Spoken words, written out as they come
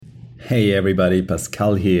Hey everybody,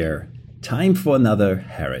 Pascal here. Time for another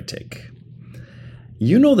heretic.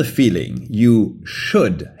 You know the feeling. You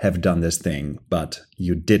should have done this thing, but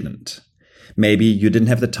you didn't. Maybe you didn't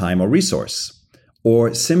have the time or resource,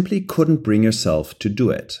 or simply couldn't bring yourself to do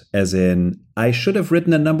it. As in, I should have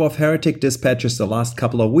written a number of heretic dispatches the last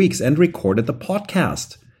couple of weeks and recorded the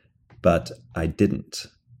podcast, but I didn't.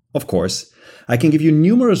 Of course, I can give you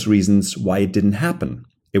numerous reasons why it didn't happen.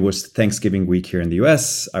 It was Thanksgiving week here in the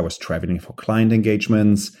US. I was traveling for client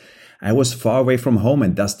engagements. I was far away from home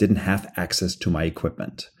and thus didn't have access to my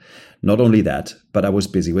equipment. Not only that, but I was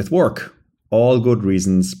busy with work. All good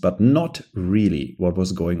reasons, but not really what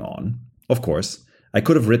was going on. Of course, I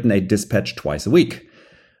could have written a dispatch twice a week,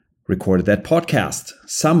 recorded that podcast.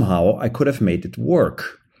 Somehow I could have made it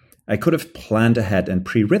work. I could have planned ahead and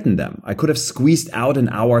pre-written them. I could have squeezed out an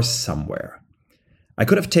hour somewhere. I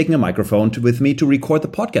could have taken a microphone with me to record the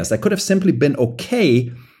podcast. I could have simply been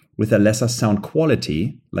okay with a lesser sound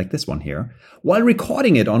quality, like this one here, while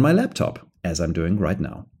recording it on my laptop, as I'm doing right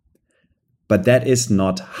now. But that is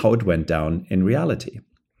not how it went down in reality.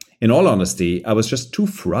 In all honesty, I was just too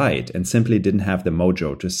fried and simply didn't have the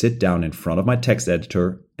mojo to sit down in front of my text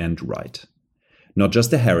editor and write. Not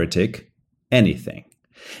just a heretic, anything.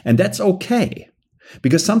 And that's okay,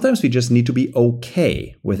 because sometimes we just need to be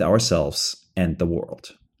okay with ourselves and the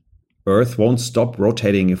world. Earth won't stop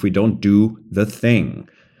rotating if we don't do the thing.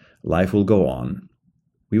 Life will go on.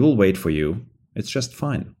 We will wait for you. It's just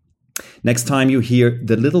fine. Next time you hear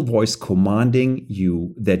the little voice commanding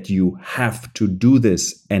you that you have to do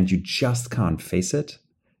this and you just can't face it,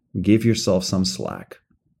 give yourself some slack.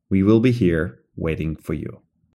 We will be here waiting for you.